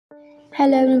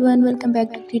Hello everyone, welcome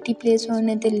back to Pretty Place on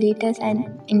the latest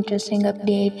and interesting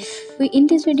update. In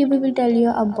this video, we will tell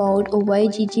you about why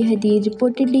Gigi Hadid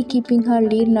reportedly keeping her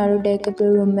Leonardo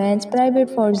DiCaprio romance private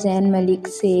for Zayn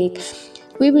Malik's sake.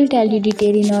 We will tell you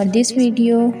detail in this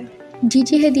video.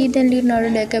 Gigi Hadid and Leonardo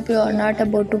DiCaprio are not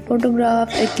about to photograph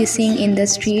kissing in the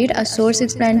street. A source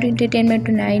explained to Entertainment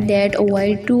Tonight that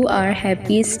while two are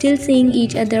happy, still seeing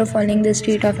each other following the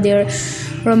street of their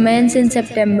romance in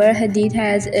September, Hadid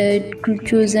has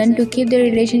chosen to keep the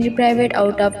relationship private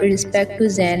out of respect to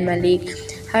Zayn Malik,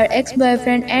 her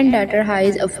ex-boyfriend and daughter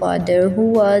Hai's father,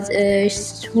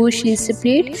 who she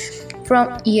split from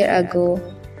a year ago.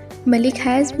 Malik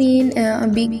has been a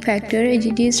big factor.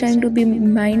 Gigi is trying to be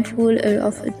mindful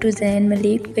of to Zayn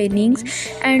Malik's feelings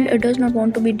and does not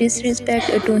want to be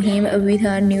disrespectful to him with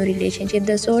her new relationship.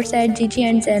 The source said Gigi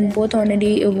and Zayn both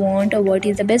only want what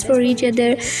is the best for each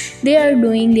other. They are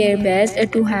doing their best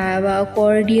to have a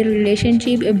cordial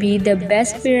relationship, be the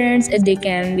best parents they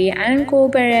can be, and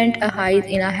co-parent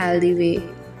in a healthy way.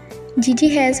 Gigi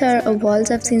has her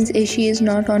walls up since she is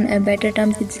not on a better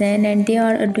terms with Zayn and they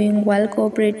are doing well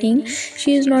cooperating.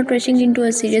 She is not rushing into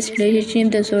a serious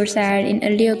relationship, the source said. In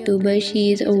early October,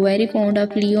 she is very fond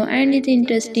of Leo and is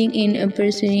interested in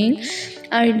pursuing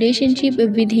a relationship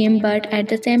with him, but at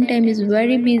the same time is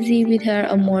very busy with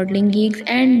her modeling gigs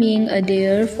and being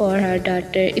there for her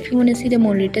daughter. If you want to see the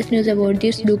more latest news about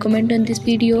this, do comment on this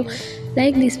video,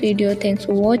 like this video. Thanks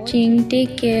for watching.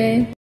 Take care.